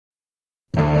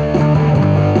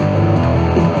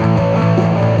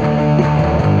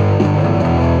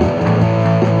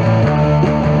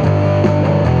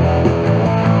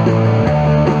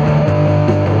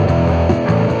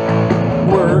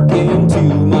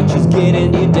much is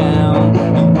getting you down.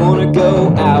 You wanna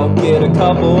go out, get a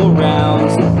couple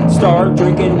rounds, start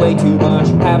drinking way too much,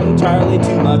 have entirely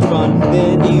too much fun.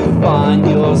 Then you find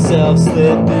yourself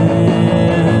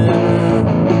slipping.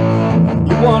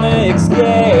 You wanna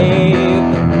escape,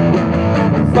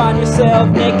 find yourself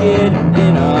naked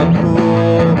in a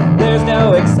pool. There's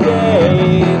no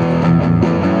escape,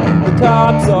 the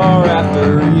cops are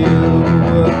after you.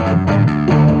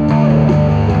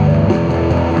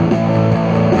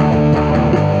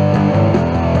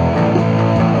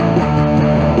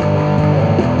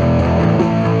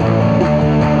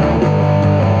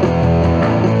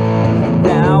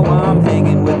 Now I'm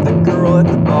hanging with the girl at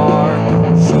the bar.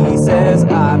 She says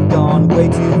I've gone way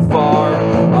too far.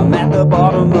 I'm at the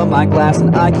bottom of my glass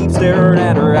and I keep staring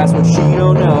at her ass. What she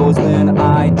don't know is when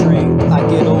I drink, I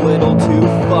get a little too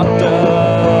fucked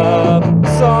up.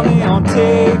 Saw me on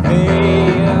TV,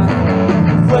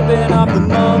 flipping off the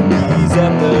monkeys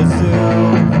at the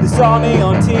zoo. They saw me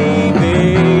on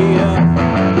TV,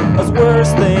 as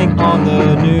worst thing on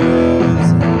the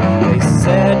news. They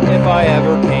said if I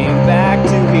ever came back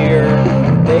to here,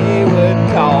 they would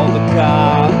call the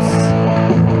cops.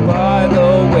 By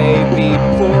the way,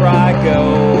 before I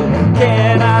go,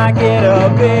 can I get a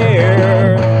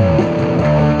beer?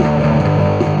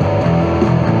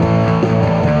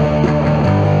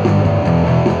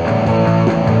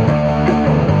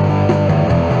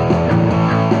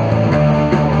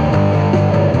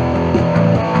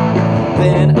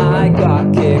 Then I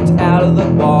got kicked out of the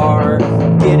bar,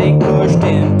 getting pushed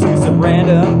into some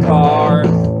random car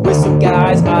with some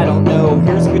guys I don't know.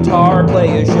 Here's a guitar,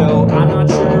 play a show, I'm not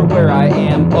sure where I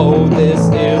am. Oh, this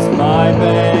is my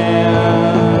band.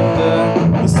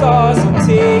 You saw us on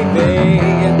TV,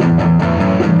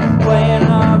 playing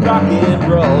a rock and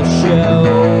roll show.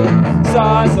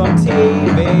 Saw us on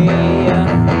TV,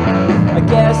 I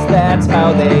guess that's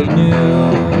how they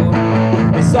knew.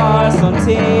 They saw us on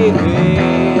TV,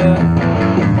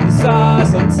 they saw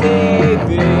us on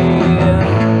TV,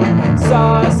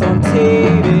 saw us on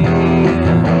TV,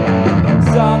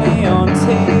 saw me on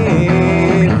TV.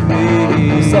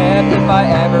 Said if I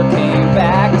ever came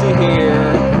back to here,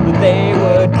 that they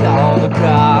would call the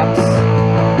cops.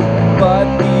 But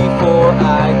before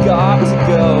I got to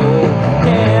go,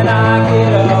 can I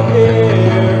get a beer?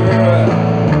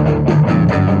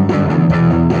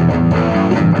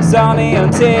 Saw me on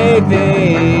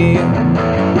TV,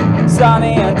 saw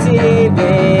me on TV,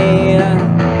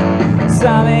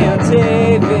 saw me on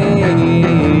TV.